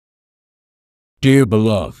Dear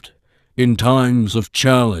beloved, in times of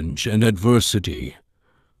challenge and adversity,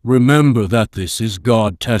 remember that this is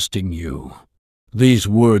God testing you. These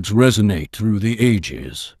words resonate through the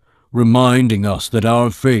ages, reminding us that our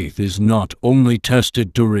faith is not only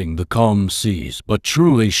tested during the calm seas but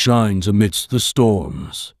truly shines amidst the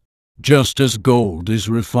storms. Just as gold is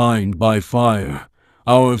refined by fire,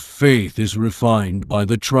 our faith is refined by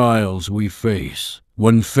the trials we face.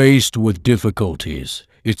 When faced with difficulties,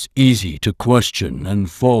 it's easy to question and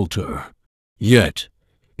falter. Yet,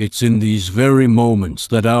 it's in these very moments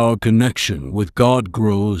that our connection with God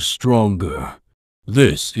grows stronger.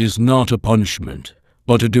 This is not a punishment,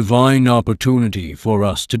 but a divine opportunity for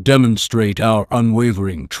us to demonstrate our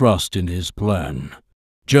unwavering trust in His plan.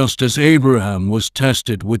 Just as Abraham was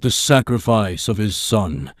tested with the sacrifice of his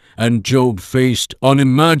son, and Job faced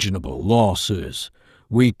unimaginable losses,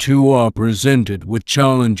 we too are presented with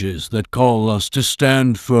challenges that call us to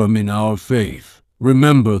stand firm in our faith.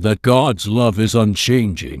 Remember that God's love is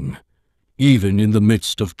unchanging, even in the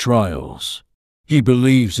midst of trials. He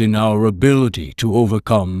believes in our ability to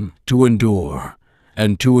overcome, to endure,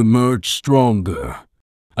 and to emerge stronger.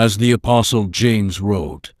 As the Apostle James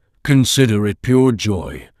wrote, "Consider it pure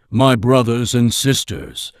joy, my brothers and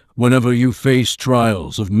sisters, whenever you face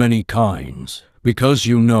trials of many kinds, because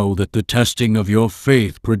you know that the testing of your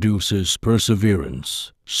faith produces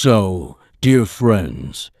perseverance." So, dear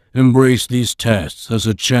friends, embrace these tests as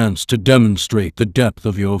a chance to demonstrate the depth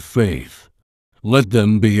of your faith. Let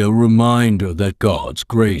them be a reminder that God's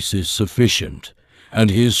grace is sufficient, and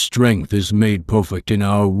His strength is made perfect in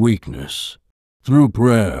our weakness. Through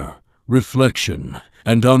prayer, reflection,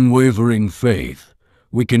 and unwavering faith,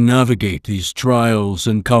 we can navigate these trials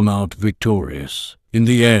and come out victorious. In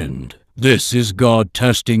the end, "This is God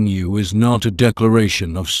testing you" is not a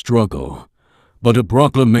declaration of struggle, but a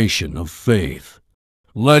proclamation of faith.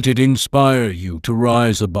 Let it inspire you to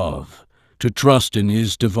rise above, to trust in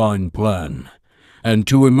His divine plan, and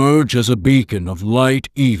to emerge as a beacon of light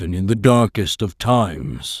even in the darkest of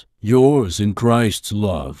times. Yours in Christ's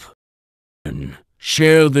love.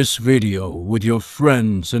 Share this video with your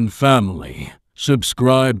friends and family.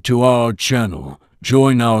 Subscribe to our channel.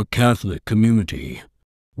 Join our Catholic community.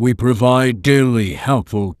 We provide daily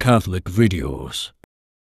helpful Catholic videos.